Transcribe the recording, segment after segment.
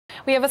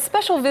We have a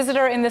special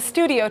visitor in the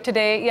studio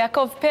today.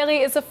 Yaacov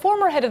Peri is a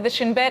former head of the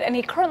Shin Bet, and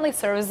he currently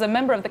serves as a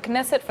member of the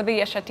Knesset for the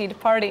Yesh Atid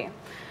party.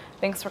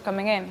 Thanks for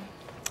coming in.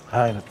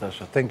 Hi,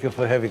 Natasha. Thank you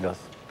for having us.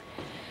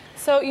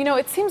 So,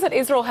 it seems that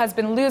Israel has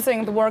been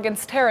losing the war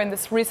against terror in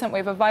this recent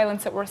wave of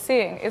violence that we're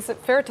seeing. Is it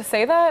fair to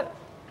say that?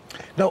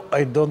 No,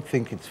 I don't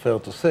think it's fair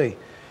to say.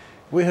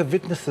 We have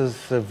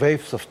witnessed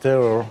waves of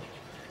terror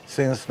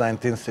since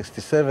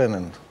 1967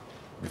 and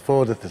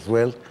before that as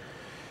well.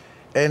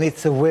 And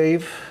it's a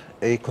wave,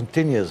 a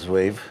continuous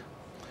wave,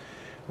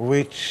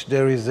 which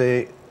there is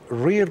a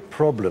real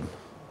problem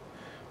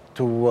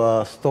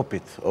to stop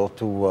it or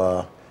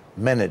to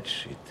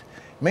manage it.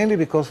 Mainly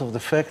because of the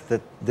fact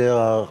that there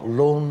are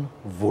lone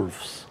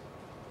wolves.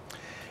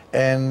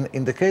 And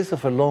in the case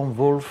of a lone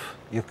wolf,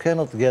 you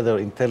cannot gather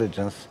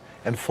intelligence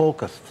and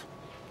forecast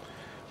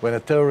when a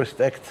terrorist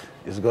act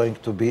is going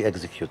to be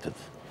executed.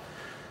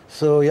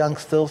 So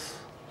youngsters,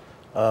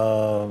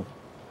 men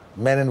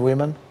and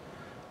women,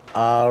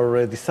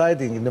 are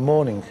deciding in the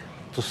morning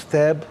to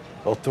stab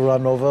or to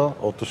run over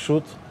or to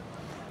shoot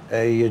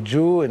a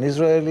Jew, an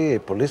Israeli, a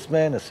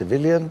policeman, a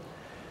civilian,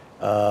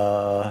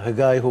 a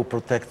guy who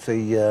protects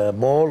a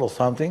mall or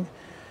something,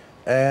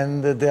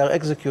 and they are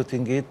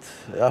executing it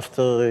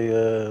after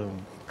a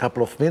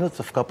couple of minutes,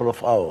 a couple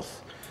of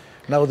hours.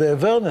 Now, the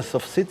awareness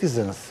of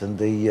citizens and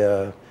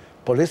the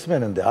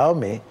policemen and the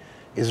army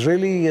is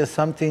really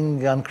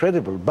something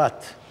incredible,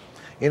 but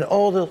in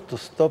order to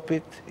stop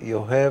it,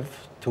 you have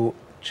to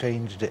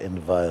change the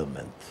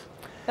environment.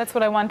 That's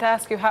what I want to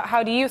ask you.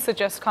 How do you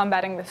suggest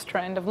combating this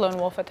trend of lone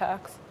wolf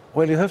attacks?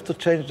 Well, you have to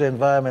change the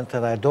environment,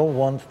 and I don't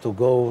want to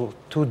go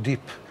too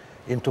deep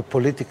into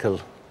political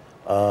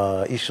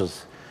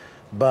issues.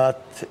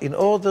 But in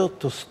order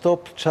to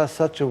stop just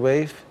such a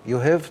wave, you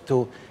have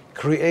to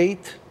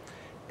create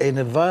an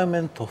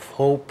environment of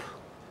hope,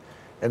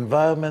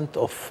 environment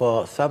of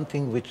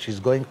something which is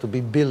going to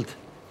be built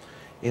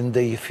in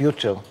the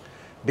future.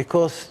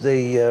 Because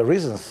the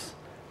reasons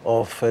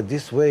of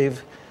this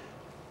wave,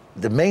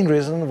 the main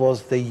reason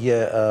was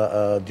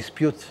the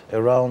dispute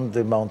around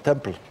the Mount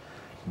Temple.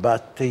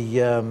 But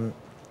the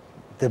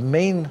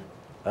main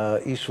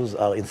issues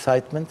are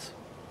incitement,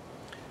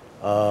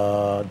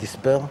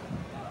 despair,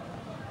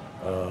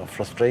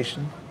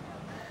 frustration.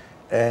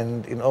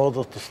 And in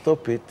order to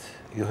stop it,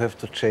 you have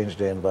to change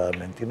the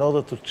environment. In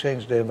order to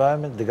change the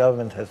environment, the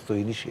government has to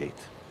initiate.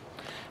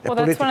 Well,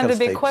 that's one of the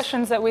big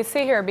questions that we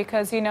see here,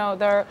 because,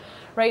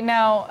 right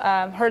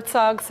now,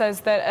 Herzog says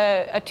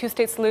that a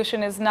two-state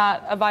solution is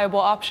not a viable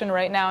option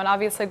right now, and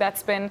obviously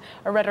that's been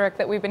a rhetoric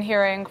that we've been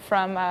hearing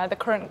from the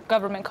current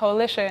government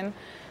coalition.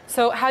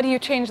 So how do you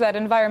change that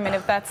environment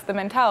if that's the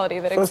mentality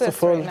that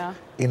exists right now? First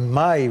of all, in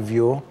my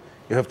view,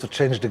 you have to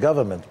change the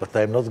government, but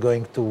I'm not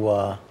going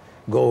to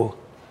go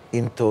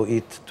into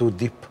it too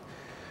deep.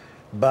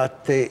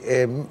 But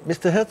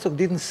Mr. Herzog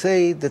didn't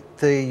say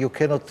that you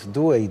cannot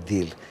do a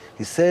deal.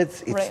 He said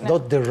it's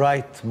not the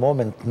right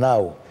moment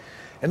now.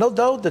 And no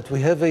doubt that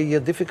we have a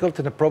difficult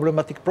and a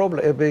problematic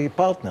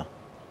partner.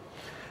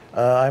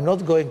 I'm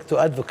not going to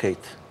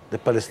advocate the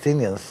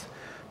Palestinians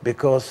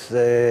because,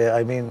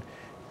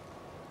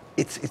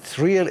 it's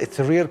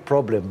a real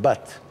problem.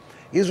 But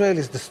Israel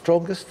is the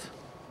strongest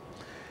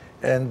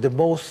and the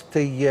most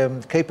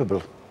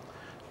capable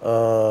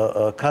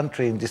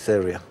country in this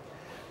area.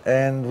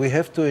 And we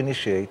have to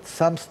initiate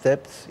some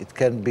steps. It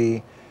can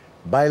be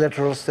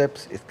bilateral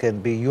steps, it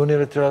can be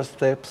unilateral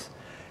steps,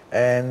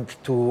 and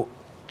to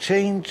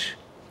change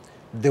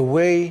the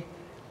way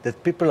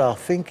that people are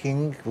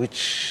thinking,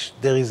 which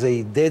there is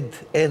a dead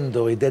end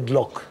or a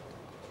deadlock.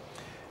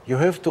 You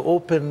have to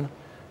open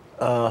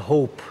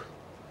hope.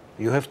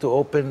 You have to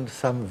open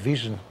some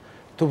vision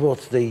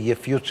towards the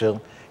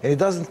future. And it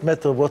doesn't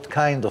matter what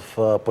kind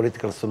of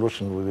political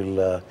solution we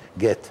will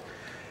get.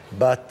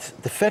 But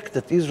the fact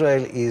that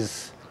Israel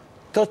is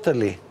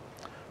totally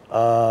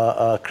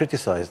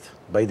criticized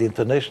by the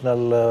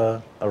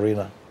international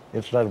arena,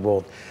 international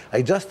world.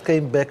 I just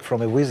came back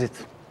from a visit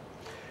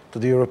to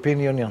the European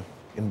Union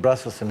in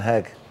Brussels and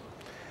Hague.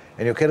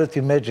 And you cannot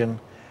imagine,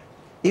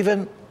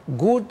 even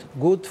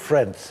good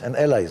friends and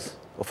allies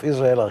of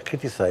Israel are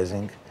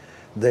criticizing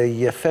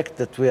the fact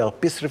that we are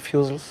peace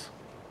refusals,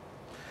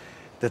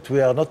 that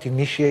we are not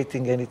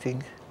initiating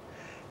anything,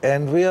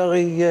 and we are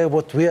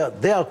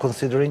they are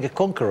considering a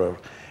conqueror.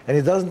 And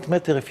it doesn't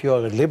matter if you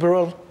are a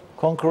liberal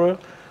conqueror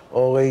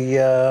or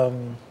a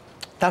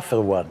tougher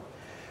one.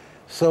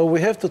 So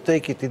we have to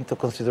take it into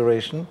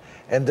consideration,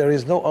 and there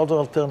is no other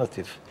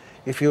alternative.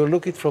 If you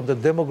look at it from the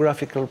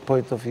demographical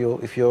point of view,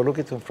 if you look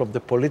at it from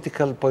the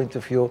political point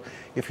of view,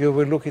 if you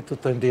will look at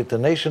it from the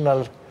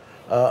international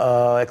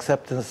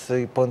acceptance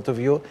point of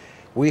view,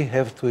 we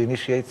have to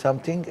initiate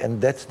something,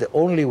 and that's the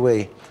only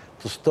way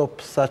to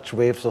stop such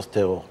waves of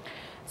terror.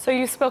 So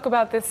you spoke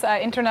about this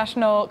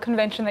international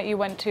convention that you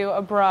went to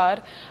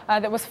abroad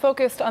that was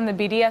focused on the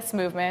BDS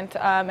movement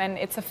and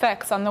its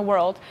effects on the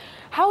world.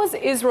 How is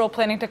Israel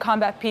planning to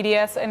combat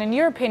PDS? And in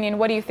your opinion,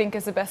 what do you think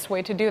is the best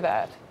way to do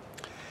that?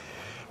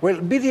 Well,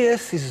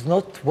 BDS is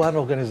not one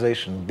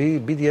organization.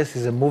 BDS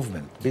is a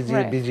movement.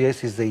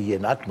 BDS is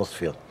an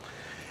atmosphere.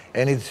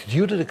 And it's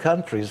due to the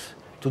countries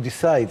to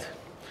decide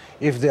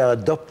if they are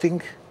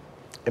adopting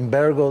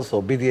embargoes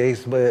or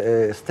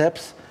BDS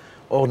steps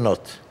or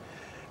not.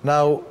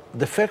 Now,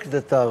 the fact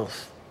that there are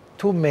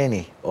too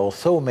many or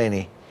so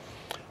many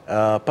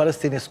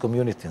Palestinian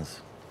communities,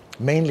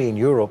 mainly in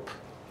Europe,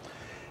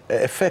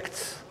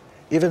 affects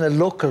even a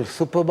local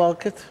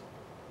supermarket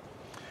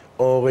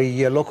or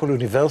a local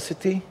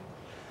university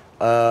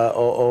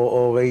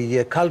or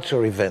a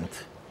culture event.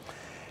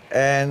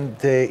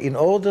 And in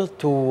order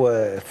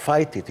to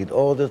fight it, in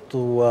order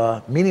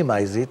to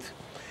minimize it,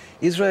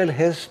 Israel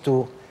has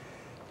to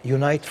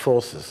unite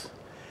forces.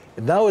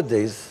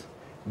 Nowadays,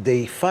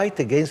 the fight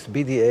against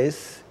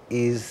BDS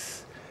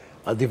is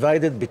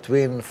divided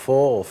between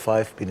 4 or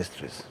 5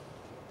 ministries.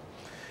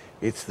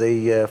 It's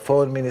the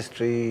Foreign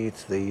Ministry,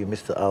 it's the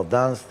Mr.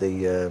 Ardan's,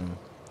 the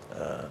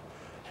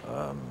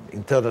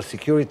Internal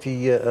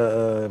Security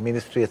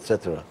Ministry,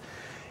 etc.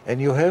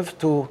 And you have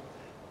to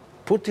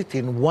put it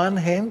in one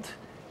hand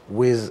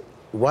with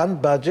one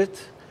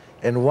budget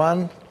and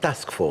one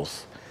task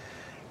force.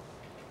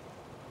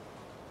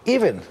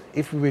 Even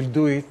if we will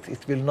do it, it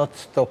will not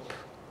stop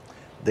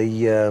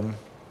the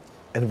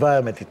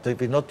environment, it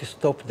will not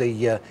stop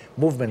the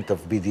movement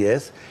of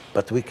BDS,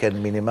 but we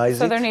can minimize it.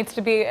 So there needs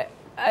to be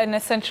an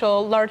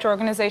essential large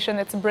organization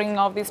that's bringing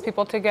all these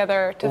people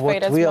together to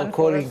fight as one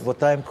force.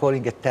 What I'm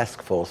calling a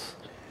task force.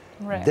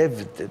 Right.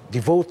 They've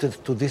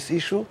devoted to this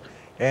issue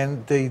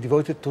and they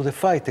devoted to the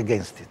fight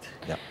against it.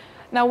 Yeah.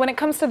 Now, when it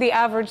comes to the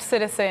average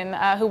citizen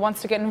who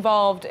wants to get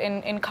involved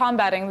in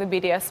combating the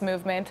BDS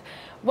movement,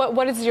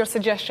 what is your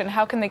suggestion?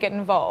 How can they get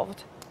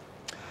involved?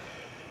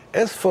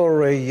 As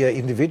for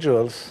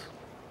individuals,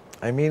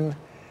 I mean,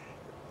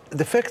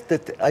 the fact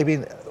that, I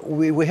mean,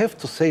 we have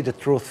to say the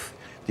truth.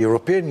 The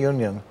European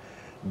Union,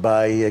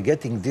 by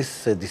getting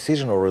this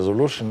decision or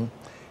resolution,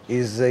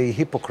 is a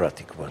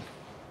hypocritic one.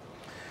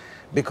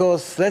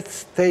 Because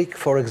let's take,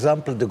 for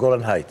example, the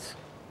Golan Heights.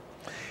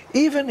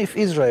 Even if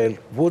Israel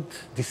would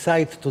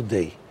decide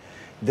today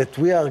that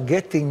we are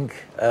getting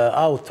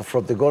out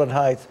from the Golan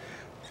Heights,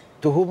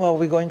 to whom are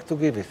we going to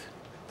give it?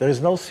 There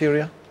is no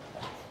Syria.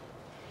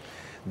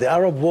 The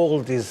Arab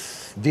world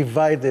is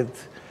divided,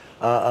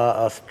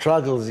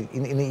 struggles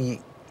in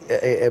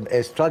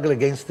a struggle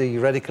against the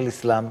radical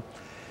Islam.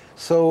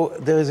 So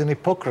there is an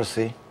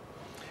hypocrisy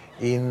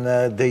in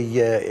the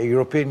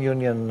European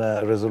Union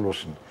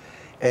resolution.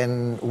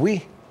 And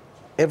we,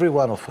 every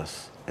one of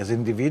us, as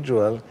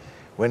individual,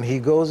 when he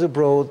goes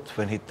abroad,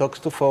 when he talks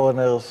to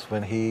foreigners,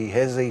 when he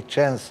has a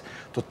chance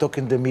to talk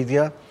in the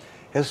media,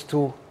 has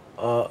to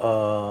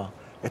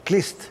at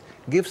least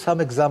give some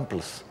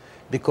examples,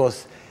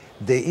 because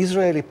the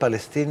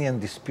Israeli-Palestinian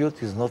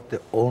dispute is not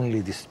the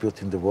only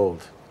dispute in the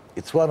world.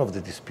 It's one of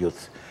the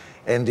disputes.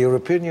 And the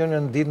European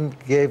Union didn't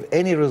give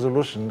any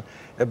resolution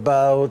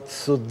about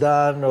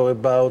Sudan or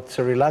about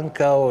Sri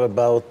Lanka or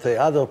about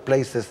other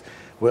places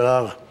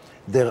where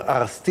there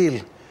are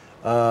still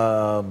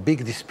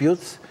big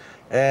disputes,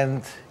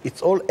 and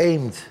it's all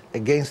aimed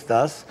against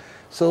us.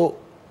 So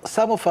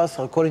some of us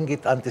are calling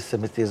it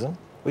anti-Semitism,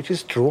 which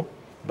is true,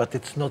 but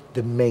it's not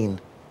the main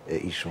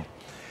issue.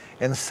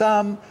 And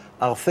some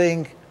are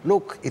saying,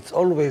 look, it's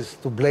always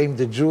to blame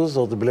the Jews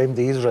or to blame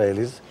the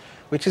Israelis,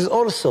 which is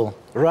also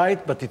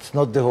right, but it's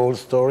not the whole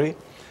story.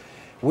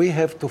 We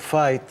have to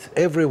fight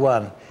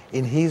everyone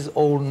in his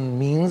own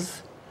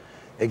means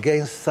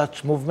against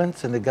such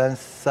movements and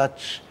against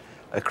such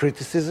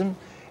criticism.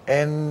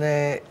 And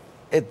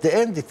at the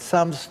end, it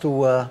sums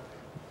to a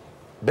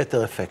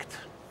better effect.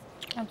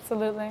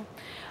 Absolutely.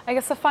 I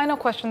guess the final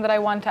question that I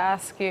want to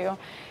ask you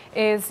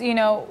is, you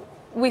know,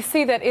 we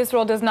see that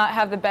Israel does not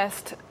have the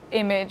best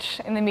image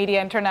in the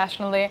media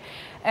internationally,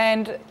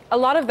 and a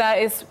lot of that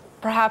is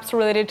perhaps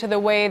related to the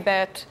way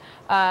that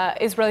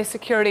Israeli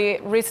security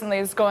recently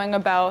is going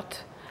about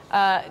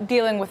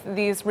dealing with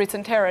these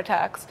recent terror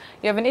attacks.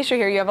 You have an issue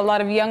here. You have a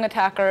lot of young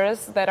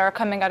attackers that are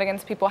coming out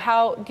against people.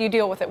 How do you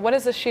deal with it? What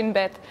does the Shin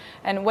Bet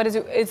and what does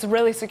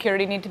Israeli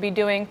security need to be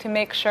doing to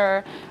make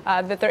sure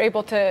that they're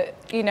able to,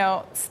 you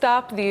know,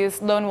 stop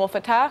these lone wolf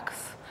attacks,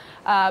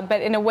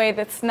 but in a way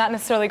that's not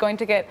necessarily going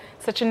to get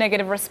such a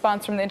negative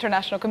response from the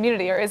international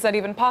community? Or is that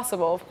even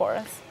possible, of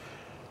course?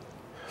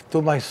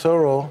 To my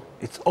sorrow,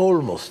 it's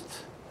almost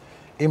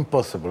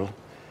impossible,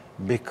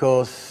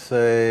 because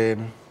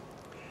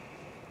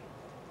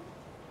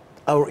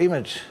our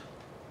image,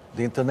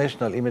 the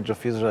international image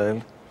of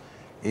Israel,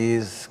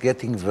 is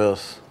getting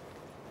worse,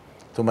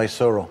 to my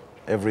sorrow,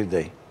 every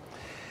day.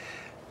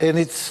 And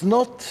it's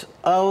not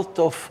out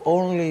of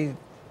only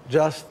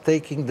just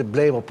taking the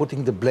blame or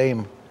putting the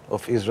blame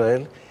of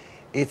Israel,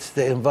 it's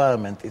the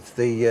environment, it's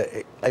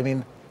the, I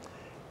mean,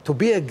 to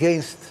be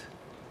against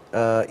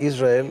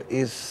Israel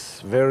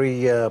is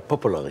very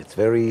popular, it's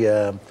very,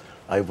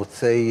 I would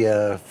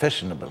say,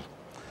 fashionable.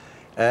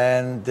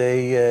 And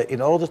in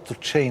order to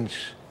change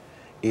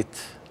it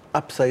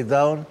upside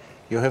down,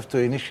 you have to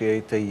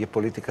initiate a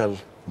political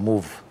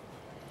move.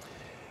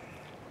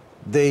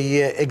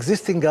 The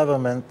existing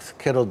government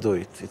cannot do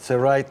it. It's a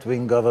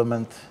right-wing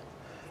government,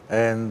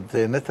 and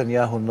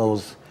Netanyahu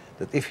knows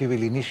that if he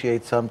will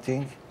initiate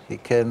something, he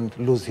can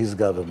lose his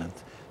government.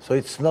 So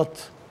it's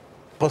not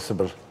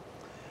possible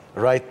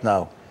right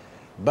now.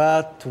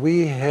 But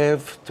we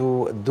have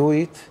to do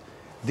it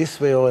this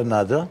way or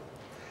another.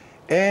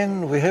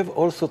 And we have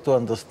also to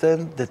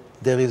understand that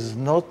there is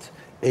not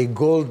a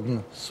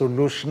golden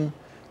solution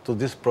to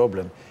this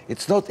problem.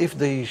 It's not if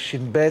the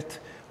Shin Bet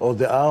or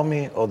the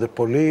army or the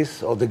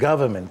police or the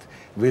government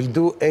will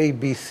do A,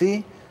 B,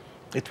 C,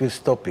 it will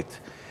stop it.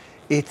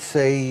 It's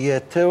a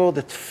terror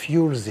that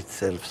fuels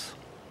itself.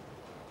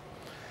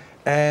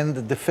 And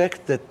the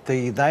fact that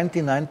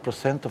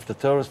 99% of the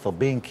terrorists are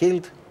being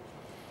killed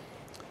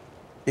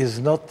is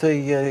not,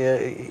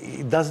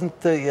 it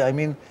doesn't, I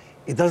mean,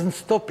 it doesn't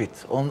stop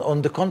it.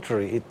 On the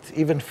contrary, it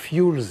even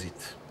fuels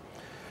it.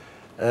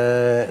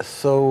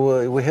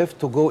 So we have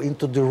to go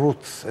into the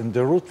roots, and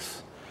the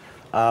roots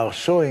are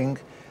showing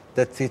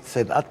that it's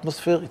an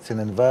atmosphere, it's an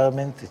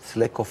environment, it's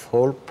lack of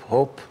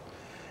hope,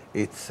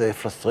 it's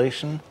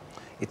frustration,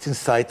 it's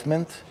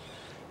incitement,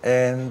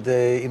 and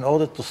in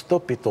order to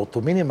stop it or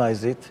to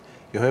minimize it,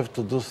 you have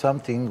to do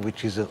something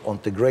which is on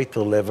the greater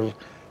level,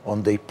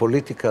 on the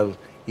political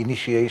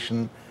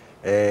initiation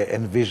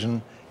and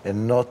vision,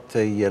 and not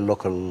a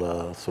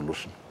local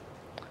solution.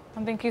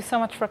 And thank you so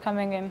much for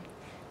coming in.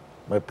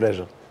 My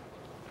pleasure.